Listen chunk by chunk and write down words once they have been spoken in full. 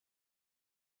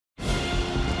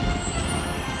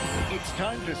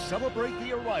Time to celebrate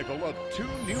the arrival of 2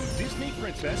 new Disney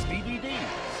Princess DVDs.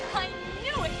 I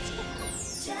knew it!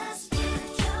 Just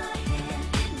put your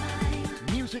hand in mine.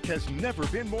 Music has never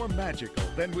been more magical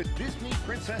than with Disney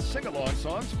Princess Sing-Along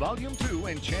Songs Volume 2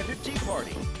 Enchanted Tea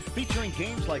Party, featuring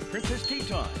games like Princess Tea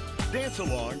Time,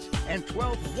 dance-alongs, and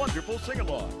 12 wonderful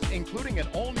sing-alongs, including an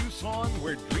all-new song,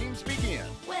 Where Dreams Begin.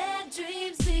 Where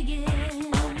dreams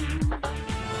begin.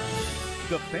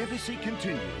 The fantasy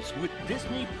continues with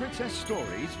Disney Princess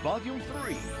Stories Volume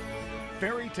 3.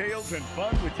 Fairy tales and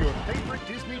fun with your favorite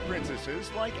Disney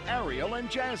princesses like Ariel and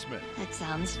Jasmine. That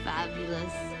sounds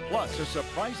fabulous. Plus a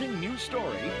surprising new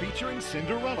story featuring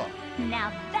Cinderella.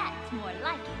 Now that's more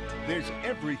like it. There's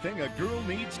everything a girl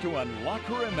needs to unlock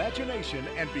her imagination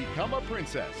and become a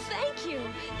princess. Thank you.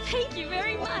 Thank you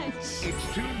very much.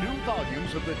 It's 2 new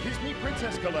volumes of the Disney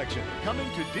Princess Collection coming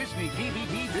to Disney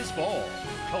DVD this fall.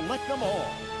 Collect them all.